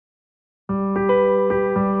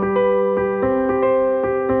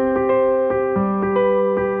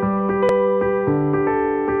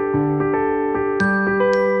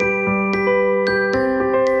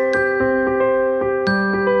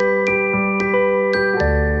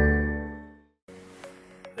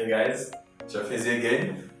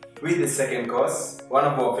with the second course, one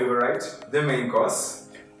of our favorite, the main course.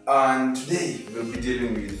 And today we'll be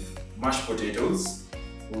dealing with mashed potatoes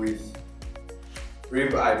with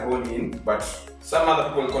rib eye bone in, but some other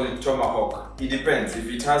people call it tomahawk. It depends. If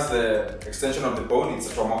it has the extension of the bone,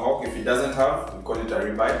 it's a tomahawk. If it doesn't have, we call it a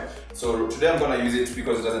rib eye. So today I'm gonna use it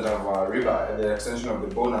because it doesn't have a rib eye, the extension of the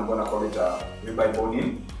bone. I'm gonna call it a rib eye bone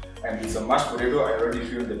in. And with some mashed potato, I already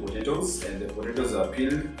peeled the potatoes, and the potatoes are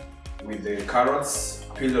peeled with the carrots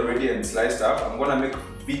peeled already and sliced up. I'm gonna make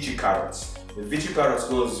veggie carrots. The veggie carrots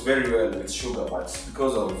goes very well with sugar, but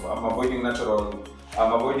because of I'm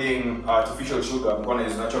avoiding artificial sugar, I'm gonna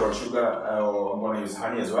use natural sugar, or I'm gonna use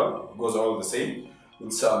honey as well. It goes all the same.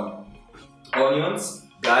 With some onions,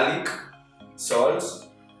 garlic, salt,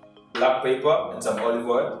 black pepper, and some olive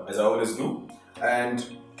oil, as I always do. And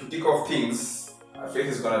to kick off things, Faith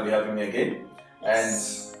is gonna be helping me again. And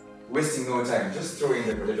wasting no time, just throw in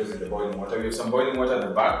the potatoes in the boiling water. We have some boiling water at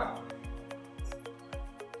the back.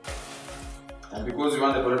 And because we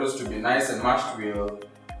want the potatoes to be nice and mashed, we'll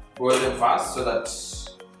boil them fast so that,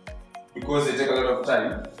 because they take a lot of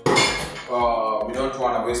time, we don't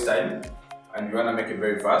want to waste time and we want to make it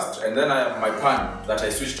very fast. And then I have my pan that I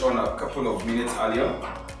switched on a couple of minutes earlier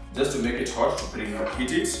just to make it hot, to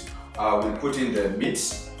preheat it. We'll put in the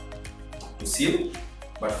meat to seal,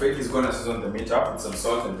 but Faith is going to season the meat up with some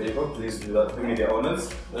salt and pepper. Please do that, bring me the onions.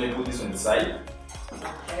 Let me put this on the side.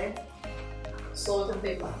 Okay. Salt and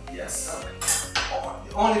pepper. Yes. Okay.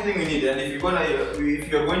 The only thing we need, and if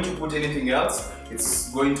you're going to put anything else, it's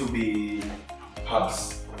going to be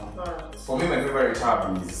herbs. Alright. For me, my favorite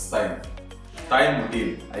herb is thyme. Thyme or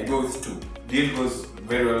dill. I go with two. Dill goes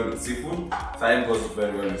very well with seafood. Thyme goes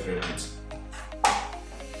very well with red meat.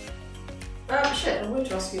 Chef, I'm going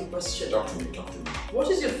to ask you a question. Talk to me, talk to me. What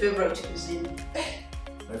is your favorite cuisine?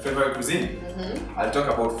 My favorite cuisine? I'll talk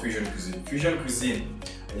about fusion cuisine. Fusion cuisine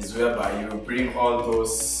is whereby you bring all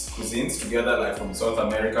those cuisines together, like from South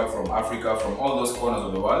America, from Africa, from all those corners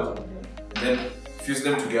of the world, and then fuse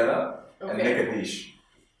them together and make a dish.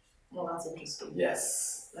 Well, that's interesting.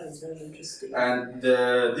 Yes. That is very interesting. And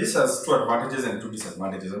this has two advantages and two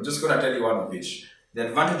disadvantages. I'm just going to tell you one of each. The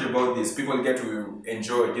advantage about this, people get to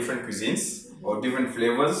enjoy different cuisines or different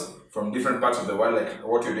flavors from different parts of the world, like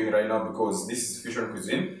what you're doing right now, because this is fusion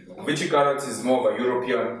cuisine. Veggie carrots is more of a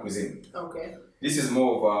European cuisine. Okay. This is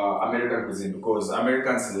more of American cuisine because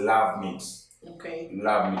Americans love meat. Okay.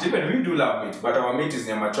 Love meat. Even we do love meat, but our meat is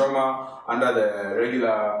nyama choma under the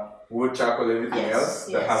regular wood, charcoal, everything else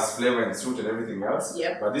that has flavor and fruit and everything else.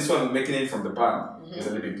 Yep. But this one, making it from the pan, is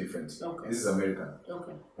a little bit different. Okay. This is American.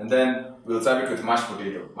 Okay. And then we'll serve it with mashed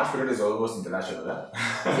potato. Mashed potato is almost international, huh?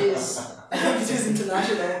 It is. It is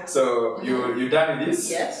international. So you're done with this?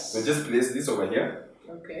 Yes. So just place this over here.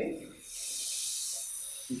 Okay.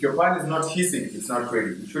 If your pan is not hissing, it's not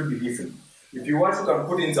ready. It should be hissing. If you want, you can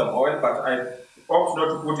put in some oil, but I opt not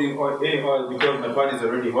to put in any oil because my pan is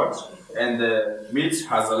already hot and the meat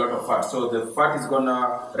has a lot of fat. So the fat is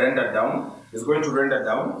gonna render down. It's going to render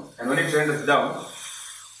down, and when it renders down,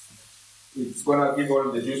 it's gonna give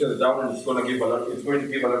all the juices down, and it's going to give a lot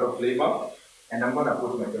of flavor. And I'm gonna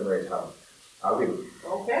put my favorite herb. I will.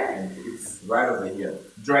 Okay. And it's right over here.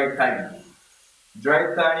 Dried thyme.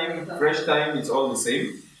 Dried thyme, fresh thyme, it's all the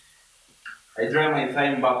same. I dry my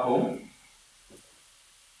thyme back home.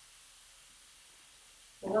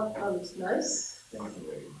 Well, that looks nice. Thank you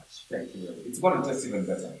very much. Thank you very much. It's going to taste even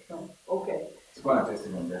better. Oh, okay. It's going to taste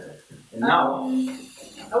even better. And now,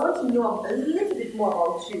 I want to know a little bit more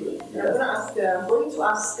about you. Yes. I'm going to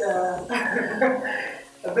ask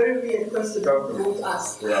a very weird question. I'm going to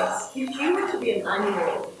ask. Yes. If you were to be an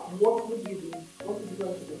animal, what would you be? What would you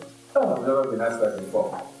want to be? I've never been asked that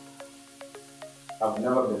before. I've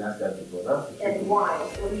never been asked that before. That's and why?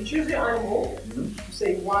 When you choose your animal, you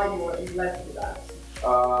say why you want to like to do that.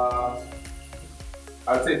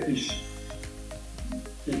 I'll say fish.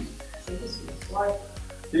 Fish. Why?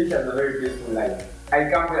 Fish has a very peaceful life. I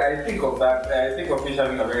think of that. I think of fish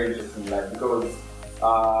having a very interesting life because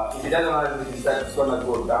if it doesn't have anything inside, it's gonna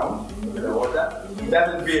go down into the water. It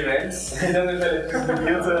doesn't pay rent. It doesn't pay electricity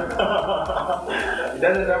bills. It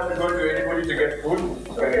doesn't have to go to anybody to get food.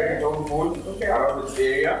 You can get its own food around its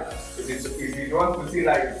area. If it wants to see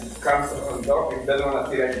light, it comes on top. If it doesn't want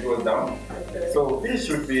to see light, it goes down. Okay. So fish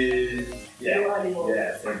should be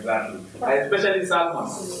yes, exactly. And especially salmon.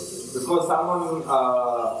 Because salmon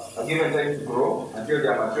are given time to grow until they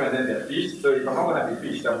are mature and then they're fished. So if I'm not going to be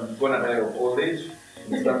fished, I'm going to die of old age.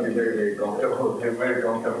 It's going to be very, very comfortable. Very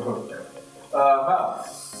comfortable.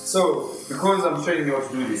 So, because I'm showing you how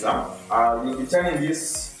to do this, you'll be turning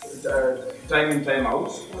this time in, time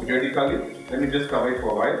out periodically. Let me just cover it for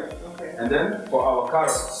a while. Okay. And then for our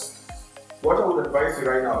carrots, what I would advise you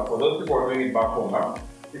right now, for those people who are doing it back home,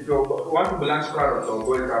 if you want to blanch carrots or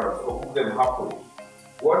boil carrots or cook them halfway,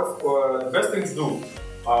 what the best thing to do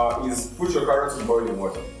is put your carrots in boiling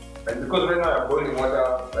water. And because right now you have boiling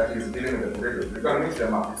water that is dealing with the potatoes, you can mix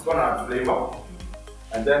them up. It's gonna have flavor.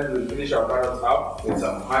 And then we'll finish our carrots up with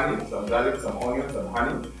some honey, some garlic, some onions, some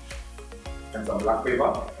honey, and some black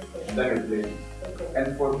pepper. And then we'll play.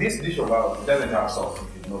 And for this dish of ours, it doesn't have sauce,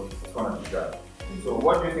 if you notice. It's gonna be dry. So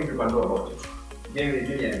what do you think you can do about it? Give me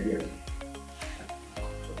an idea.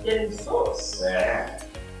 Getting sauce. Yeah.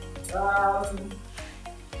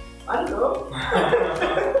 I don't know. I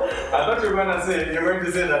thought you were going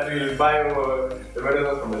to say that we'll buy the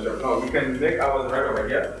vegetables from the shop. No, we can make ours right over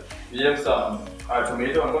here. We have some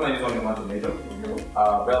tomato. I'm going to use only one tomato.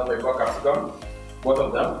 Bell pepper, capsicum, both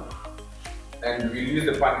of them. And we'll use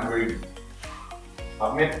the pan gravy.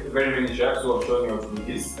 I've met very many chefs who have shown me how to do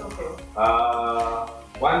this. Okay.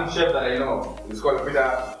 One chef that I know is called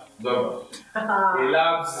Peter Job. He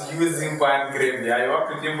loves using pan gravy. I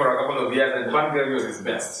worked with him for a couple of years and pan gravy was his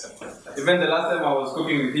best. Even the last time I was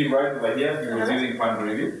cooking with him right over here, he was using pan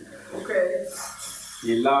gravy. Okay.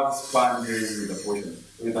 He loves pan gravy with a portion,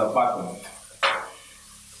 with a pattern.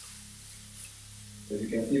 As you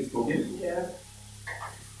can see, it's cooking. Yeah.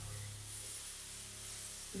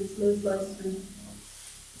 It smells nicely.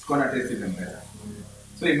 It's gonna taste even better.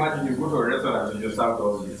 So imagine you go to a restaurant and you serve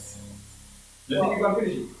all this. Do you think you can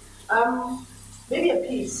finish it? Maybe a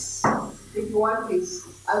piece. If you want piece,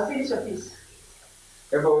 I'll finish a piece.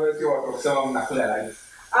 If I were to see what of some nakula like.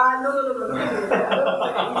 No.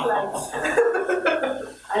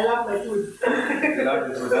 I love my food. You love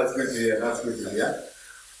your food. That's good to hear. That's good to hear.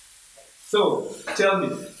 So tell me.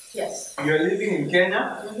 Yes. You are living in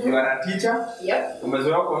Kenya. You are a teacher. Yep.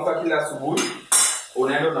 Umezoea kuamka kila asubuhi.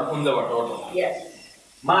 Unaenda unafunza watoto. Yes.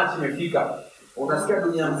 March imefika. Unasikia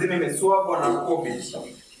dunia mzima imeswagwa na COVID.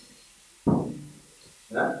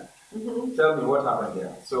 Yeah? Tell me what happened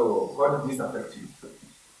there. So, how did this affect you?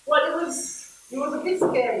 Well, it was a bit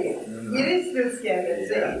scary. It is still scary, I'd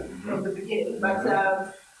say, from the beginning. But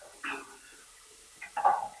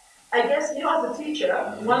I guess, as a teacher,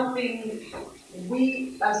 one thing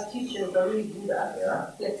we as teachers are really good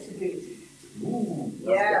at, flexibility. Ooh,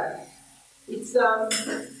 yeah. It's not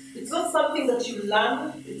something that you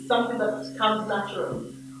learn, it's something that comes natural.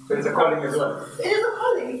 So it's a calling as well? It is a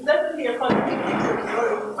calling, it's definitely a calling.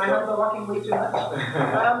 Sorry, my hands are working way too much.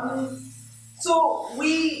 So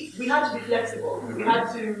we had to be flexible. We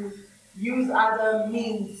had to use other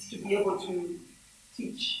means to be able to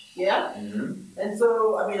teach, yeah? And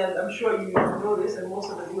so, I mean, I'm sure you know this, and most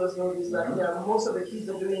of the viewers know this, that most of the kids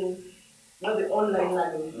are doing the online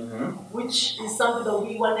learning, which is something that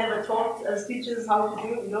we were never taught as teachers how to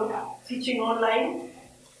do, teaching online.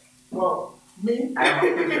 Well, me? I have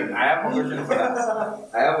a question for that.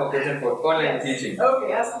 I have a question for online teaching.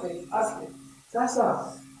 Okay, ask me.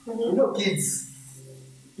 Sasa, kids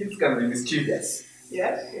can be mischievous.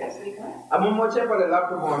 Yes, they can. Amemwachia pale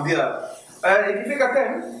laptop mwambia, ikifika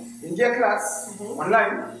 10, ingia class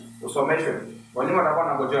online, usomeshwe. Walimu watakuwa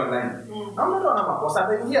wanangojea online. Na mtu ana makosa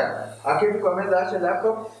ataingia. Aketi kwa meza ache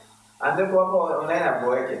laptop, anze hapo online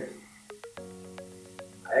aboeke.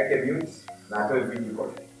 Aeke mute na atoe video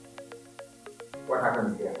call. What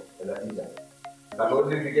happens there?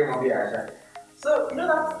 So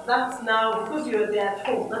that's now because you're there at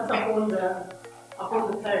home. That's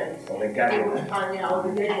upon the parents or the guardian or the guardian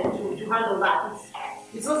to handle that.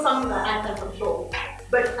 It's not something that I can control,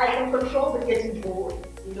 but I can control the getting bored.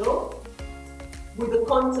 With the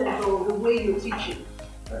content or the way you're teaching.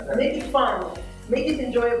 Make it fun, make it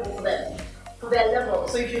enjoyable for them, for their level.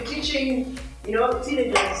 So if you're teaching,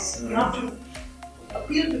 teenagers, you have to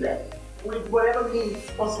appeal to them with whatever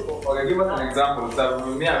means possible. Okay, give us an example. So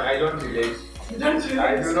me, I don't relate. You don't relate?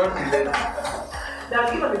 I do not relate.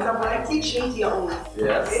 Now give an example. I teach 8-year-olds.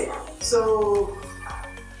 Yes. Okay? So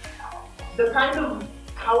the kind of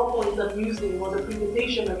PowerPoint I'm using or the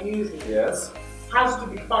presentation I'm using. Yes. Has to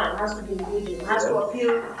be fun, has to be engaging, has to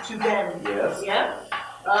appeal to them. Yes.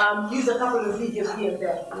 Yeah. Use a couple of videos here and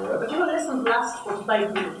there. Yes. But lessons last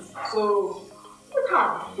 45 minutes. So it's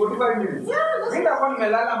hard. 45 minutes? Yeah.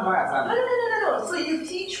 No. So you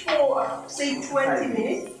teach for say 20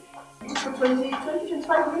 minutes. You teach for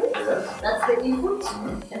 25 minutes. Yes. That's the input.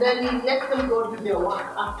 And then you let them go do their work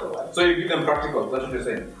afterwards. So you give them practicals, that's what you're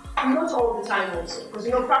saying? Not all the time also, because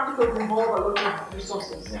practicals involve a lot of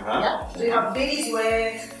resources. Yeah? So you have days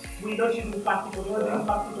where we don't do practicals, we're doing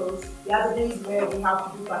practicals. The other days where we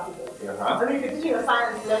have to do practicals. I mean, if you're teaching a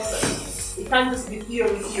science lesson, it can't just be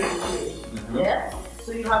theory. Yeah?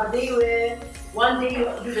 So you have a day where one day you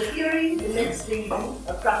do the theory, the next day you do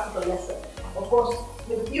a practical lesson. of course,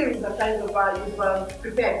 the theories are kind of you've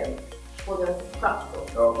prepared them for the practical.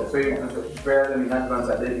 Okay, so you can prepare them in advance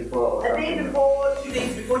a day before or a day before, 2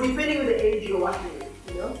 days before, depending on the age you're working with,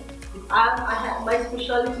 you know. I have my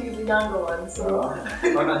specialty is the younger ones, so not the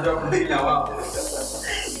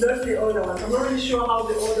older ones. I'm not really sure how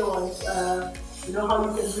the older ones, you know, how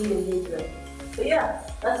you can really engage them. But yeah,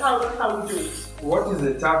 that's how we do it. What is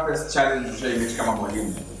the toughest challenge you meet kama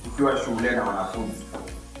mwalimu ukiwa shule na wanafunzi?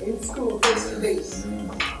 In school, face to face.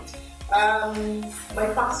 My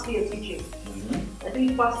first year teaching. I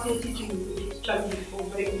think first year teaching is challenging for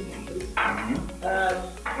very many people.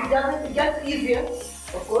 It gets easier,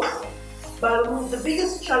 of course, but the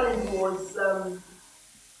biggest challenge was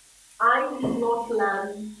I did not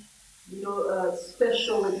learn, you know,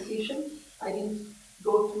 special education. I didn't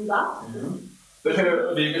go through that. Special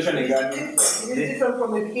education is different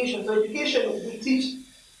from education. So education we teach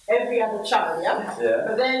every other child, yeah?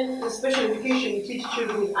 But then in special education you teach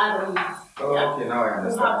children with other needs. Oh, yeah? Okay, now I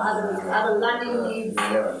understand. Who have other learning needs.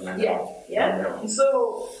 Yeah. And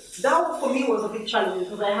so that for me was a big challenge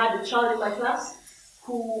because I had a child in my class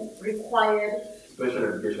who required special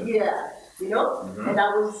education. Yeah, you know? And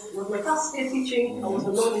that was my first day teaching. I was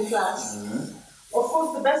alone in class. Of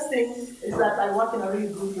course, the best thing is that I work in a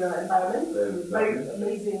really good environment, very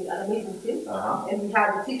amazing, an amazing team. And we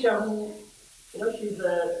had a teacher who, you know, she's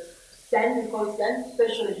a STEM, we call it STEM,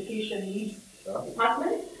 Special Education Needs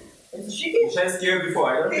Department. And so she came. She's here before.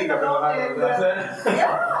 I don't think I've ever heard of that.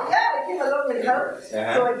 I came along and helped.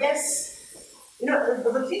 So I guess, you know, as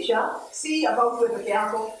a teacher, see about where the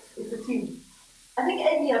teatro is a team. I think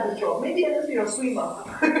any other job, maybe unless you're a swimmer.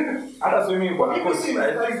 Other swimming for a coach.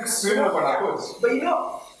 I think swimming for a coach. But you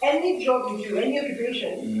know, any job you do, any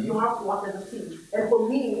occupation, you have to work as a team. And for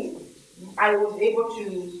me, I was able to,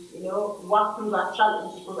 you know, work through that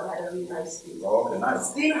challenge because I had a really nice team. Okay, nice.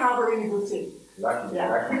 Still have a really good team. Lucky.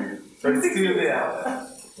 So it's still there.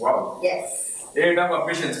 Wow. Yes. Hey, you have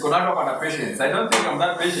patience. Patience. I don't think I'm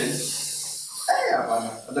that patient. I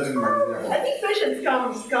think patience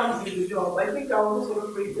comes with the job. I think I was sort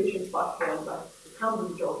of very patient factor on that. It comes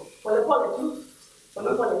with the job. For the quality.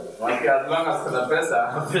 Like as long as for the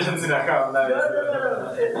pesa, patience in account. No.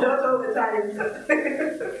 Not all the time.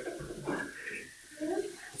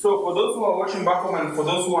 So for those who are watching back home and for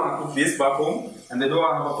those who want to cook this back home and they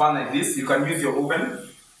don't have a pan like this, you can use your oven.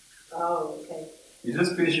 Oh, okay. You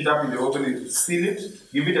just finish it up in the oven, you seal it,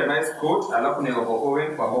 give it a nice coat, and open your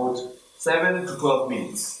oven for about 7 to 12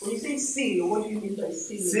 minutes. When you say seal, what do you mean by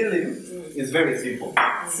sealing? Sealing is very simple.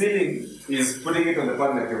 Sealing is putting it on the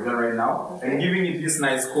pan like you've done right now and giving it this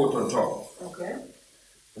nice coat on top. Okay.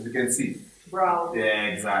 As you can see. Brown. Yeah,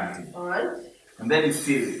 exactly. Alright. And then you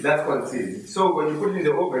seal it. That's called sealing. So when you put it in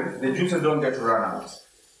the oven, the juices don't get to run out.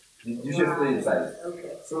 The juices stay inside.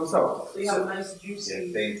 Okay. So you have a nice juicy.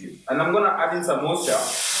 Yeah, thank you. And I'm gonna add in some moisture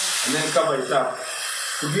and then cover it up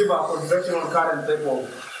to give a conventional current type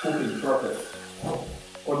of cooking process.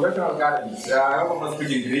 Conventional currents. I hope I'm not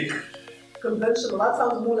speaking Greek. Conventional. That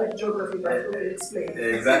sounds more like geography, but I will explain.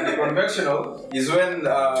 Exactly. Conventional is when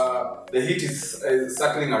the heat is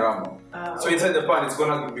circling around. So inside the pan, it's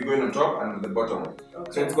gonna be going on top and the bottom.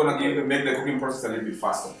 Okay. So it's gonna make the cooking process a little bit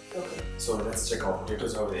faster. Okay. So let's check our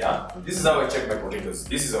potatoes how they are. This is how I check my potatoes.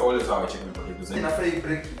 This is always how I check my potatoes.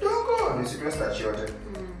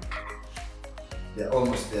 They're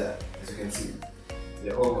almost there, as you can see.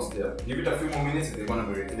 They're almost there. Give it a few more minutes, they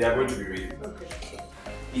are going to be ready. Okay.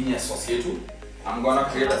 In your sauce here too, I'm gonna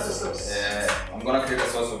create a sauce. I'm gonna create a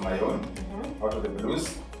sauce of my own out of the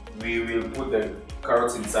blues. We will put the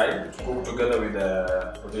carrots inside to cook together with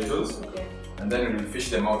the potatoes, and then we'll fish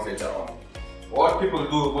them out later on. What people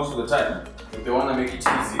do most of the time, if they want to make it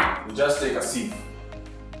easy, you just take a sieve,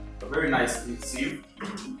 a very nice sieve,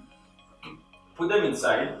 put them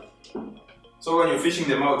inside. So when you're fishing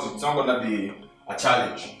them out, it's not gonna be a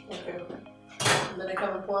challenge. Okay. And then I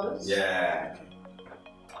come and pour this? Yeah.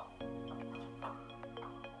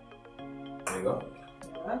 There you go.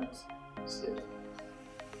 Alright. That's good.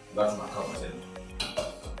 That's my cup of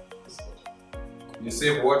You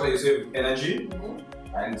save water, you save energy,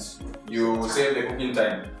 and you save the cooking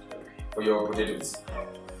time for your potatoes.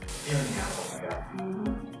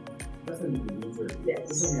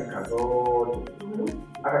 Yes.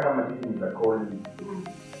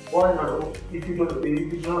 Why not? If it's not for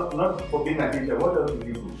being a teacher, what else do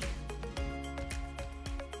you do?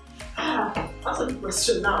 That's a good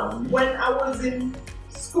question now. When I was in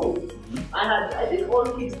school, I think all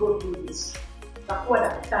kids go through this. Nikakuwa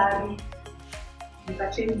daktari,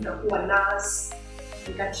 nikachange nikakuwa nurse,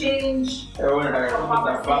 nikachange.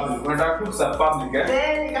 Unataka kukuza family,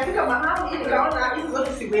 Then nikafika mahali nikaona hizi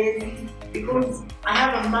zote siwezi. because I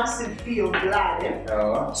have a massive feel of blood.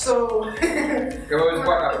 So I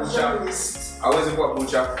always put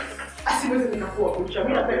butcher. Asiwezi ninakuwa butcher.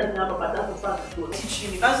 Mimi napenda nyama but that's not to teach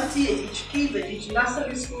university, I teach kids, I teach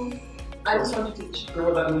nursery school. I just want to teach. So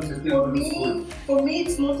what that means is still for me,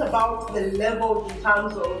 it's not about the level in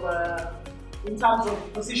terms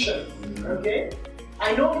of position. Okay,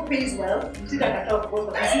 I know it pays well. See that I can afford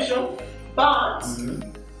the position, but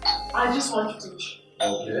I just want to teach.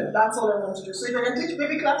 Okay. That's all I want to do. So if I can teach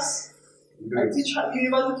baby class, I teach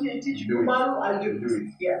university, I teach Kumaru, I'll do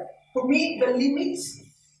it. Yeah. For me, the limits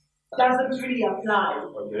doesn't really apply.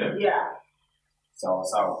 Okay. Yeah. So.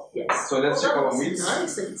 Yes. So let's check our meats.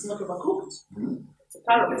 Nice, and it's not overcooked.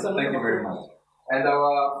 Thank you very much. And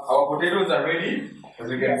our potatoes are ready. As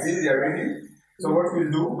you can see, they are ready. So what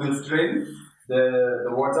we'll do, we'll strain the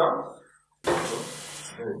water.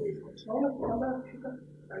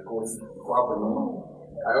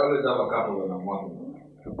 I always have a couple when I'm working.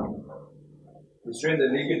 We strain the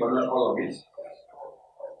liquid, but not all of it.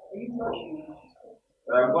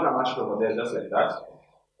 I'm gonna mash it over there just like that.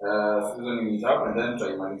 Seasoning it up and then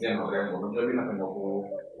try managing my rango. I'm just gonna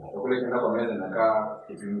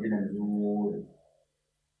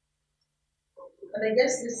and I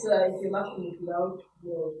guess this if you're not without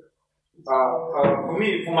your for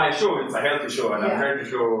me, for my show, it's a healthy show, and I'm trying to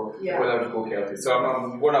show people how to cook healthy. So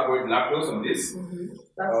I'm going to avoid lactose on this.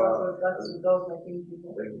 That was my thinking.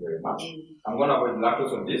 Thank you very much. I'm going to avoid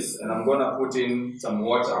lactose on this, and I'm going to put in some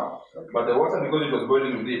water. Okay. But the water, because it was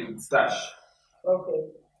boiling with it, it's starch.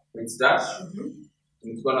 Okay. It's starch.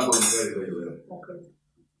 It's going to go in very, very well. Okay.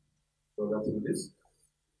 So that's it. This.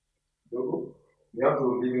 You have to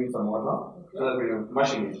leave in some water so that when you're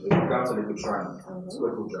mashing it, it becomes a little dry. So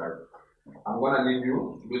it will dry. I'm gonna leave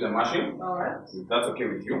you to do the mashing. Alright. If that's okay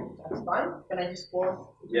with you. That's fine. Can I just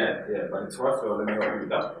pour? Yeah, but it's hot, so let me help you with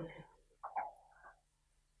that.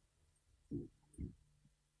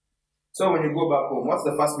 So when you go back home, what's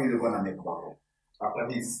the first meal you're gonna make back home? After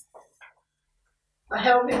this? A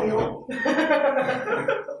healthy meal.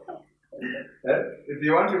 If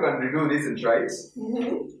you want, you can redo this and try it.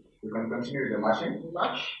 You can continue with the mashing.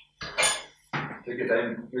 Mash. Take your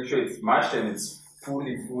time. Make sure it's mashed and it's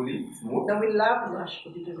fully smooth. Now we love mashed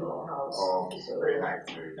potatoes in our house. Oh, so very nice,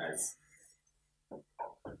 very nice.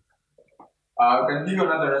 I can give you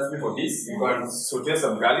another recipe for this. You can saute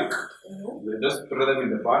some garlic. You just throw them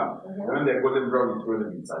in the pan. And when they're golden brown, you throw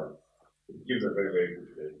them inside. It gives a very, very good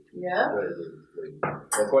flavor. Yeah? Very good.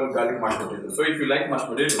 They're called garlic mashed potatoes. So if you like mashed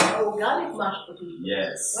potatoes. Oh, garlic mashed potatoes.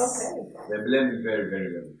 Yes. Okay. They blend very,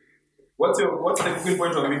 very well. What's the cooking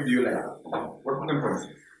point of meat do you like? What cooking point?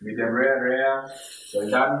 Medium rare, well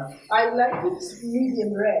done. I like it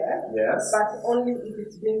medium rare. Yes. But only if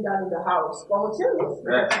it's being done in the house. But hotel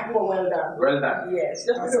well done. Well done. Yes,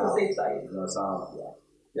 just to be on the safe side. That's how. Yeah.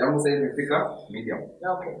 The other say we pick up medium.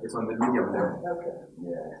 Okay. It's on the medium level. Okay.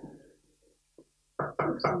 Yeah.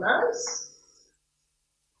 Looks nice.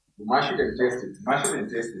 Mash it and taste it. Mash it and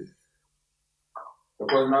taste it.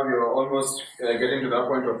 Because now you're almost getting to that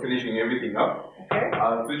point of finishing everything up. Okay.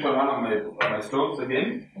 I'll switch on one of my stoves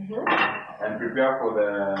again and prepare for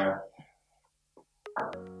the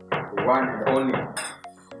one and only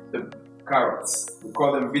the carrots. We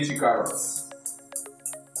call them Vichy carrots.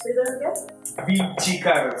 Say that again? Vichy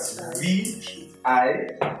carrots. Vichy.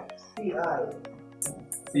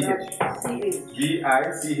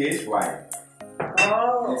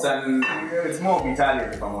 Oh. It's more of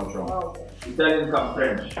Italian if I'm not wrong. Oh, okay. Italian come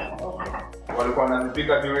French. Okay. Walikuwa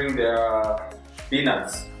wanazipika during their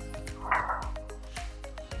dinners.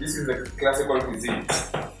 This is the classical cuisine.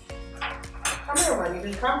 Come here, man. You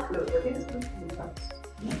can come close. I think it's good to be nice.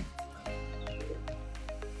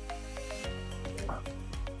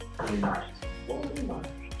 Very nice.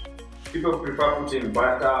 People prefer putting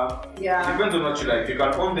butter. Yeah. Depends on what you like. You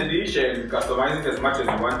can own the dish and customize it as much as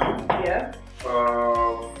you want to. Yeah.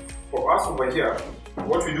 For us over here,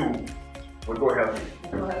 what we do, we go healthy.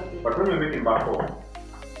 But when you're making back home,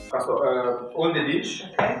 own the dish,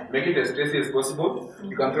 make it as tasty as possible.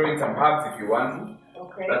 You can throw in some herbs if you want to.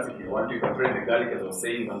 Okay. That's if you want to. You can throw in the garlic as I was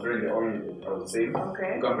saying, you can throw in the onion as I was saying.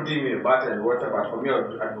 Okay. You can put in the butter and water, but for me I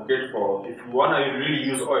would advocate for, if you want to really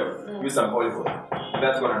use oil, use some olive oil.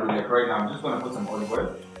 That's what I'm doing. Like right now, I'm just going to put some olive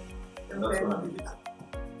oil. And that's going to be it.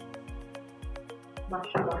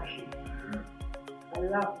 Mashi. I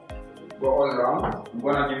love it. Go all around. I'm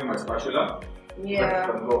going to give you my spatula. Yeah.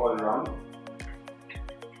 Go all around.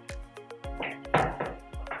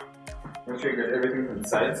 Make sure you get everything from the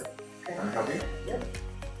sides. Okay. I'm happy. Yep.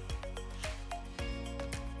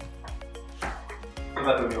 So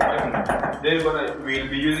that will be piping. Then we'll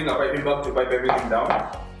be using a piping bag to pipe everything down.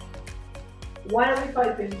 Why are we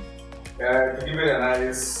piping? To give it a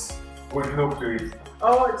nice good look to it.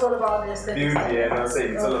 Oh, it's all about the aesthetics. Beauty, and I was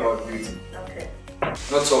saying it's all about beauty. Okay.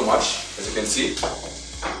 Not so much, as you can see.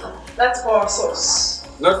 That's for our sauce.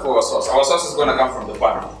 Not for our sauce. Our sauce is gonna come from the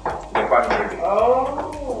pan. The pan gravy.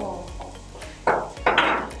 Oh.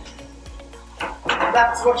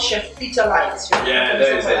 That's what Chef Peter likes. Yeah,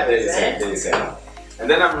 there is it. And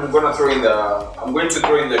then I'm going to throw in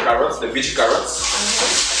the carrots, the veggie carrots.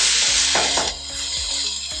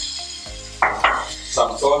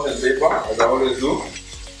 Some salt and pepper, as I always do.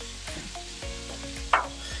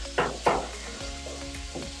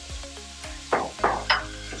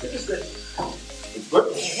 It's good. It's good?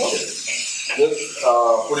 Okay. Just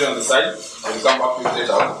put it on the side and come back to it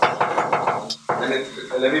later. Then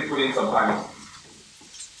let me put in some honey.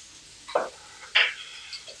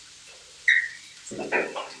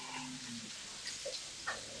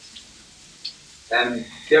 And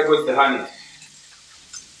here goes the honey.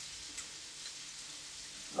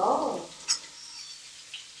 Oh.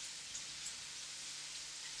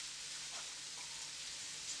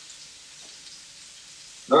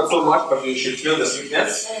 Not so much, but you should feel the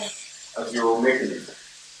sweetness as you're making it.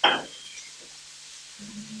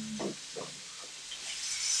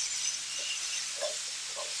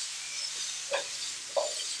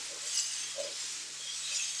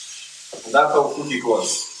 And that's how quick it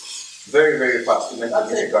was. Very, very fast to make the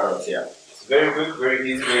veggie carrots here. It's very good,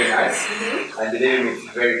 very easy, very nice. And the name is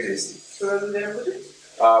very tasty. So where are we going to put it?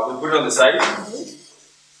 We put it on the side.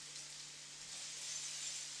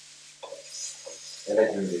 I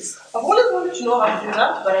like doing this. I've always wanted to know how to do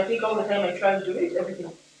that, but I think all the time I try to do it,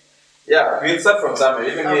 everything. Yeah, we start from somewhere.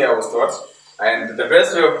 Even me, I was taught. And the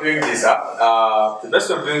best way of doing this,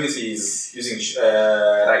 is using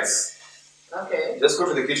rice. Okay. Just go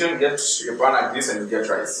to the kitchen, get your pan like this, and you get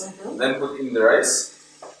rice. Then put in the rice,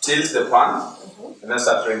 tilt the pan, and then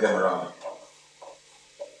start throwing them around.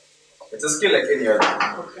 It's a skill like any other.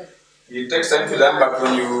 Okay. It takes time to learn, but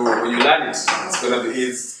when you learn it, it's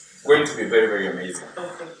going to be very, very amazing.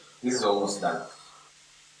 Okay. This is almost done.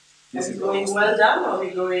 This is going well done, or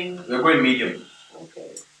we're going medium.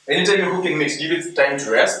 Okay. Anytime you're cooking meat, give it time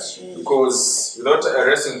to rest, because without a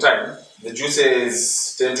resting time, the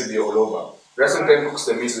juices tend to be all over. Resting time cooks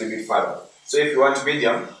the meat a little bit further. So if you want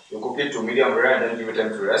medium, you cook it to medium rare and then give it time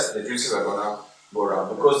to rest. The juices are gonna go around,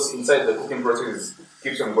 because inside the cooking process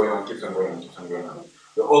keeps on going on.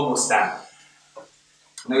 We're almost done.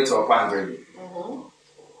 Now it's our pan gravy.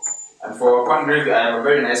 And for our pan gravy, I have a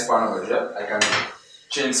very nice pan over here. I can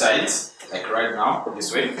change sides, like right now,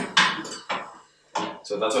 this way.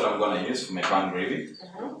 So that's what I'm gonna use for my pan gravy.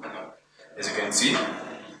 As you can see.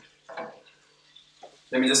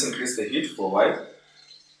 Let me just increase the heat for a while.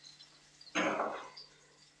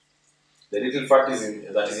 The little fat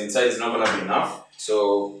that is inside is not going to be enough,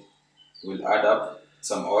 so we'll add up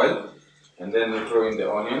some oil and then we'll throw in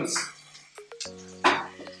the onions.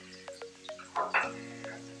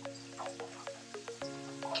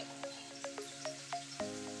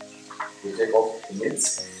 We take off the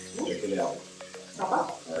meats. Resting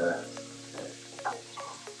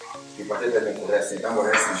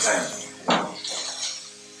time.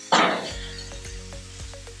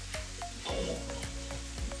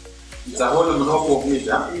 It's a whole lot of meat,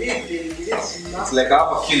 huh? It's like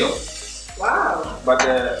half a kilo. Wow. But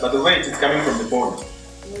the weight is coming from the bone.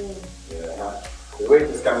 Yeah. The weight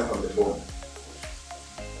is coming from the bone.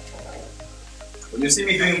 When you see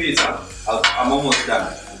me doing this, I'm almost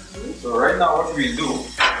done. So right now what we'll do,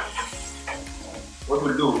 we'll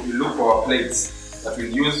look for our plates that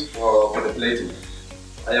we'll use for the plating.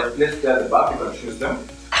 I have plates there at the back, you can choose them.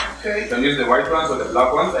 Okay. You can use the white ones or the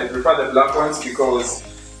black ones. I prefer the black ones because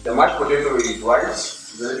the mashed potato is white,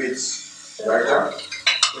 it's a little bit brighter.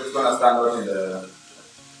 So it's going to stand out in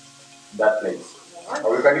that plate.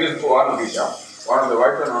 Or we can use one of each, one of the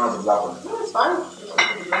white one and one of the black one. No, it's fine.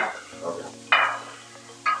 Okay.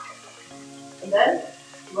 And then,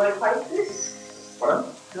 do I pipe this? Pardon?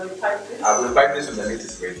 Do I pipe this? I will pipe this when the meat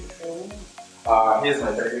is ready. Here's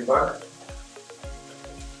my piping bag.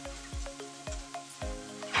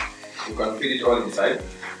 You can fit it all inside.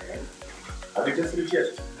 Okay. Have you tested it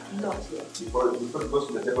yet? Not yet. Before it goes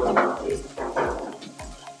to the table,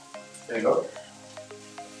 there you go.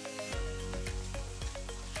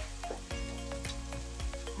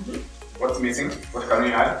 What's missing? What can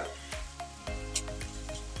we add?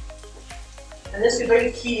 Unless you're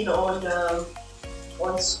very keen on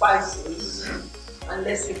spices,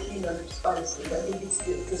 unless you're keen on spices, I think it's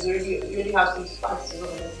good because you already have some spices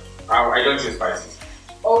over there. I don't use spices.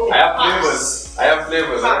 Okay. I have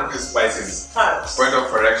flavors. I don't use spices. Carbs. Point of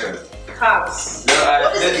correction. Carbs. No,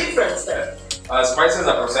 what is the difference then? Spices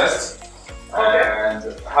are processed and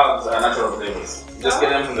herbs are natural flavors. You just get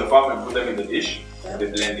them from the farm and put them in the dish. They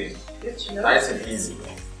blend in. Nice and easy.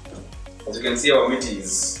 As you can see, our meat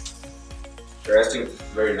is resting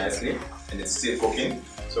very nicely and it's still cooking.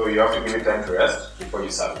 So you have to give it time to rest before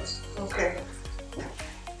you serve it. Okay.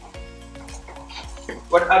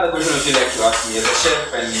 What other question would you like to ask me as a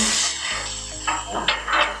chef? And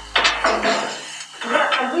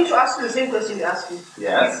I'm going to ask you the same question you asked me.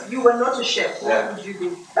 yes. If you were not a chef, what would you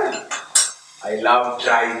do? I love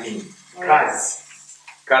driving. Cars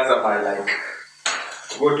are my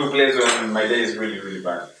go-to place when my day is really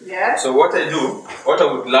bad. Yeah. So what I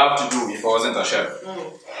would love to do if I wasn't a chef,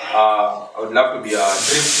 I would love to be a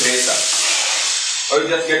drift racer. Or you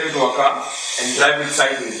just get into a car and drive it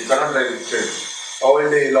sideways. You cannot drive it straight all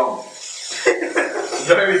day long.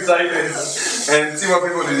 Drive it sideways and see what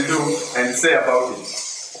people will do and say about it.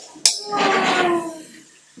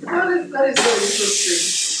 That is very interesting.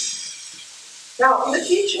 Now, in the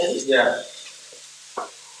kitchen,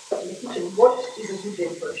 what is a good day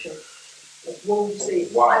for a chef? Like, what would you say?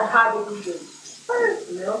 Wow. I've had a good day.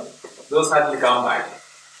 You know? Those hardly come by.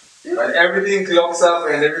 When everything clocks up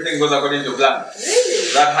and everything goes according to plan,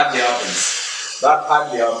 Really? that hardly happens. That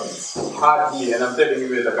hardly happens. Hardly, and I'm telling you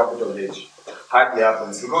with a capital H. Hardly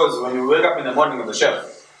happens. Because when you wake up in the morning as a chef,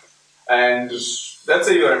 and let's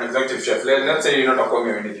say you're an executive chef, let's say you're not a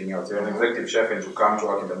commie or anything else, you're an executive chef and you come to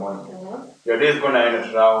work in the morning. Your day is going to end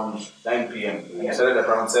at around 9 p.m. And you started at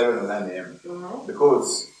around 7 or 9 a.m.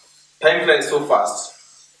 Because time flies so fast,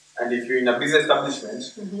 and if you're in a busy establishment,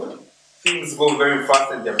 things go very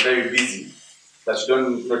fast and they're very busy that you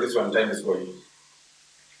don't notice when time is going.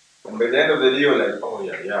 And by the end of the day, you're like, oh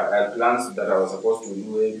yeah, I had plans that I was supposed to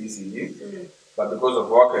do A, B, C, D, but because of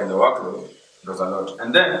work and the workload, it was a lot.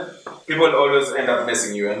 And then people always end up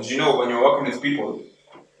messing you. And you know, when you're working with people,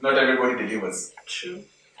 not everybody delivers. True.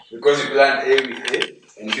 Because you plan A with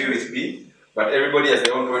A and B with B, but everybody has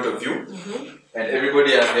their own point of view, and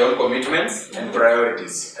everybody has their own commitments and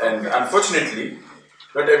priorities. And unfortunately,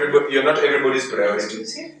 you're not everybody's priority.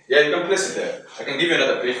 Yeah, you can place it there. I can give you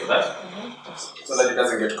another plate for that, so that it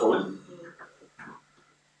doesn't get cold.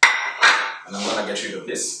 And I'm gonna get rid of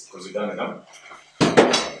this because we're done with them.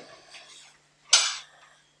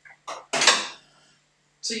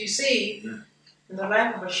 So you see, in the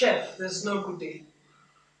life of a chef, there's no good day.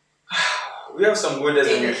 We have some good days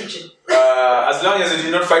in the kitchen. As long as you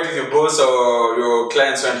do not fight with your boss or your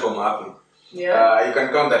clients went home happy, you can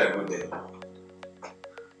count that a good day.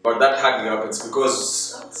 But that hardly happens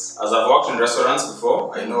because, as I've worked in restaurants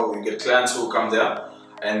before, I know we get clients who come there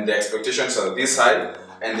and their expectations are this high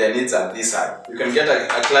and their needs are this high. You can get a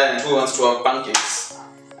client who wants to have pancakes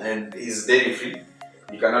and is dairy free.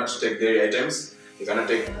 You cannot take dairy items, you cannot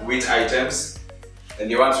take wheat items, and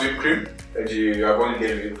he wants whipped cream, and you have only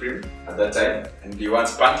dairy whipped cream at that time, and he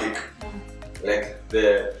wants pancake. Like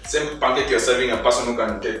the same pancake you're serving a person who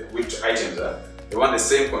can take whipped items. They want the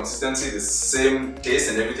same consistency, the same taste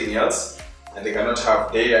and everything else, and they cannot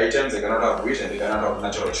have dairy items, they cannot have wheat, and they cannot have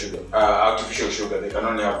natural sugar, artificial sugar, they can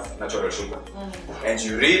only have natural sugar. And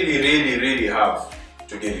you really have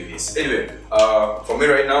to give you this. Anyway, for me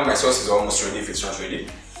right now, my sauce is almost ready if it's not ready.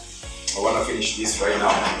 I want to finish this right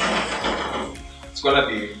now. It's gonna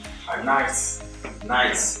be a nice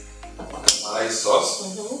Malay sauce.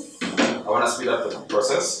 I want to speed up the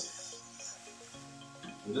process.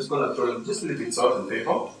 I'm just going to throw in just a little bit salt and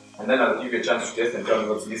pepper, and then I'll give you a chance to taste and tell me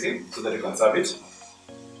what's missing so that you can serve it.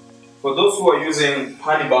 For those who are using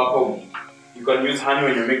honey back home, you can use honey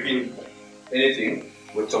when you're making anything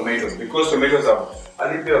with tomatoes because tomatoes have a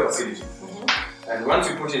little bit of acidity. And once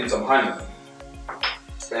you put in some honey,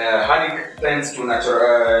 honey tends to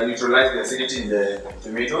neutralize the acidity in the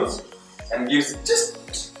tomatoes and gives just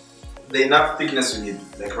the enough thickness you need,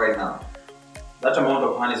 like right now. That amount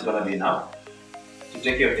of honey is going to be enough to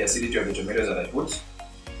take care of the acidity of the tomatoes that I put.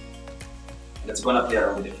 And it's going to play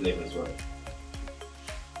around with the flavor as well.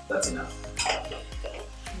 That's enough.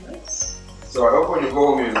 Nice. So I hope when you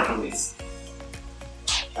go home you'll do this.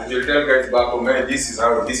 And you'll tell guys back home, hey, this is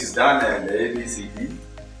how this is done and A, B, C, D.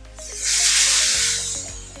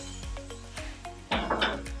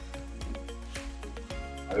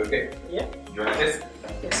 Are you okay? Yeah. Do you want to taste?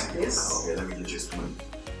 Yes, please. Okay, let me get you a spoon.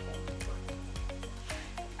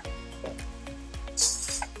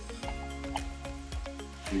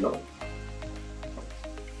 Here you go.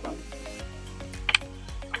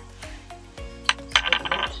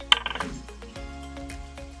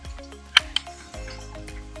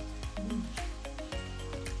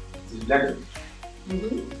 Did you like it?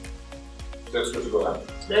 So it's good to go, huh?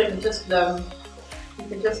 Let me just You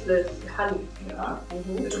can just the honey. Yeah.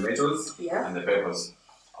 The tomatoes. Yeah. And the peppers.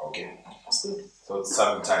 Okay. That's good. So it's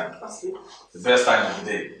serving time. That's good. The best time of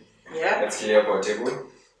the day. Yeah. Let's clear up our table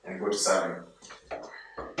and go to serving.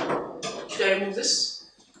 Should I remove this?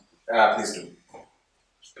 Please do.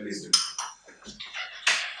 Please do.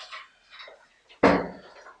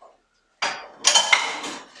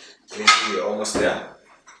 Please do. We're almost there.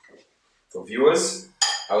 For viewers,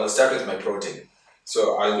 I will start with my protein.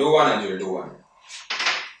 So I'll do one and you'll do one.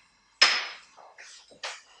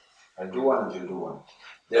 I'll do one and you'll do one.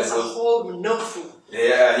 There's a whole no food.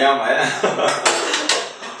 Yeah, yeah.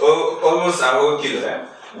 Oh, almost a whole kilo, eh?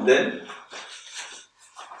 And then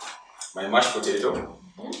my mashed potato.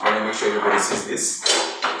 I want to make sure everybody sees this.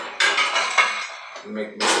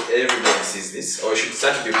 Make sure everybody sees this. Or I should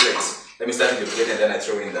start with your plate. Let me start with your plate and then I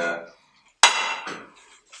throw in the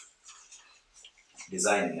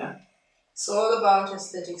design, yeah? It's all about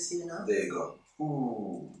aesthetics, you know. There you go.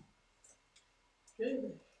 Ooh.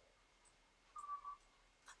 Good.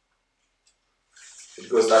 It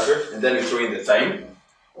goes that way, and then we throw in the thyme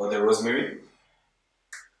or the rosemary,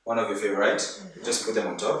 one of your favorite. Just put them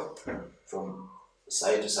on top from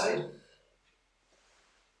side to side.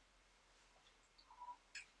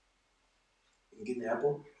 Give me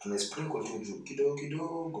apple and I sprinkle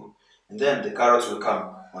kidogo, and then the carrots will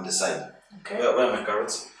come on the side. Okay. Where are my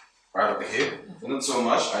carrots? Right over here. Not so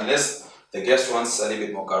much, unless the guest wants a little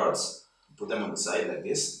bit more carrots. Put them on the side like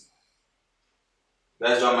this.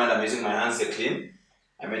 Guys, don't mind, I'm using my hands, they're clean.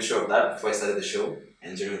 I made sure of that before I started the show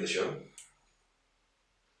and during the show.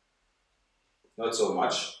 Not so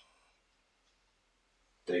much.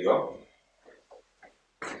 There you go.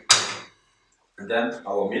 And then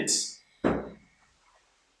our meat.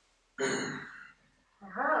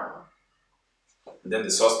 And then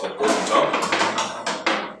the sauce that goes on top.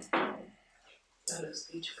 That looks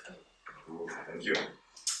beautiful. Ooh, thank you.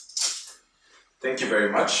 Thank you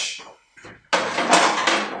very much.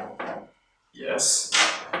 Yes.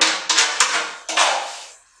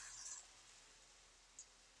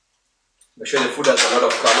 Make sure the food has a lot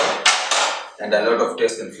of color and a lot of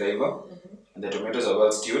taste and flavor. And the tomatoes are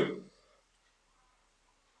well stewed.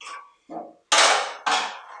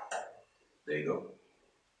 There you go.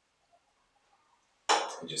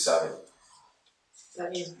 And just serve it.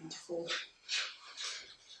 That is beautiful.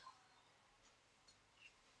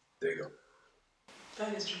 There you go.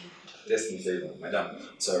 That is really beautiful. Taste and flavor, madam.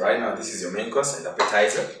 So right now this is your main course and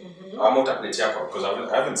appetizer. I'm not a because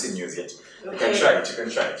I haven't seen yours yet. Okay. You can try it, you can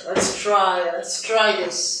try it. Let's try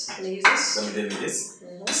this. Can I use this? Let me tell you this.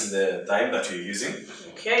 This is the thyme that you're using.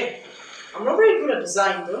 Okay. I'm not very good at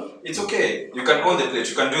design though. It's okay. You can own the plate.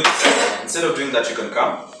 You can do this. Instead of doing that, you can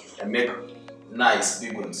come and make nice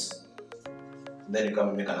big ones. And then you come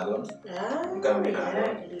and make another one. Ah, You can make yeah, another I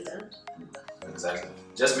one. can do that. Exactly.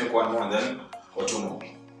 Just make one more and then or two more.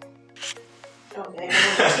 Okay.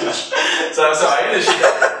 So I end the shit.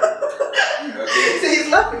 Okay. So he's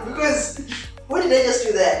laughing because what did I just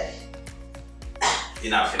do there?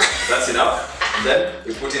 Enough. That's enough. And then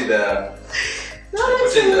we put in the. No,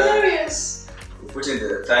 that's hilarious. We put in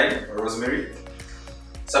the thyme or rosemary.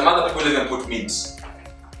 Some other people even put mint.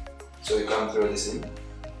 So you can throw this in.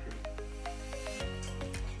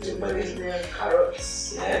 The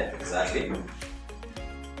carrots. Yeah, exactly.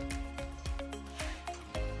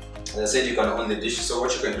 As I said, you can own the dish. So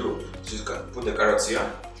what you can do is you can put the carrots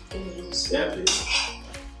here. Can you use this? Yeah, please.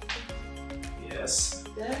 Yes.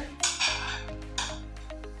 There.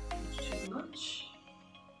 Not too much.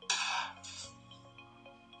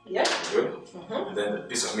 Yeah. Good. And then the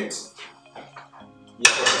piece of meat.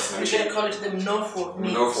 We're going to call it the Norfolk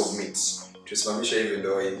meat. Norfolk meat. Tusimamisha hivi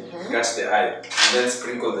ndio catch the eye. Then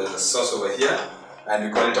sprinkle the sauce over here and we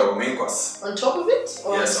call it our main course. On top of it?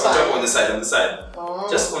 Or yes, on on the top, on the side, on the side. Oh.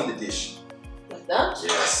 Just on the dish. Like that?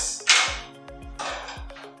 Yes.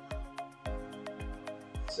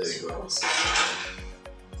 There you go.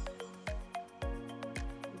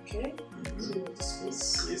 Okay. So this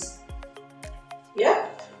piece. Please. Yeah.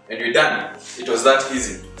 And we're done. It was that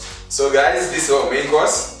easy. So guys, this is our main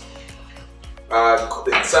course.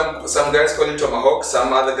 Some guys call it tomahawk,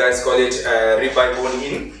 some other guys call it ribeye bone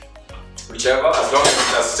in. Whichever, as long as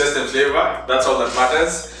it has taste and flavor, that's all that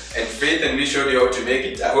matters. And Faith and me showed you how to make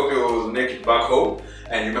it. I hope you will make it back home.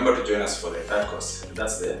 And remember to join us for the third course.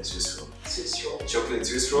 That's the Swiss roll. Swiss roll. Chocolate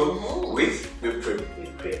Swiss roll with whipped cream.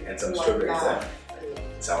 With cream. And some strawberries.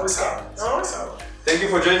 Sour. Okay. Thank you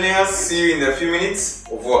for joining us. See you in a few minutes.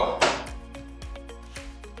 Au revoir.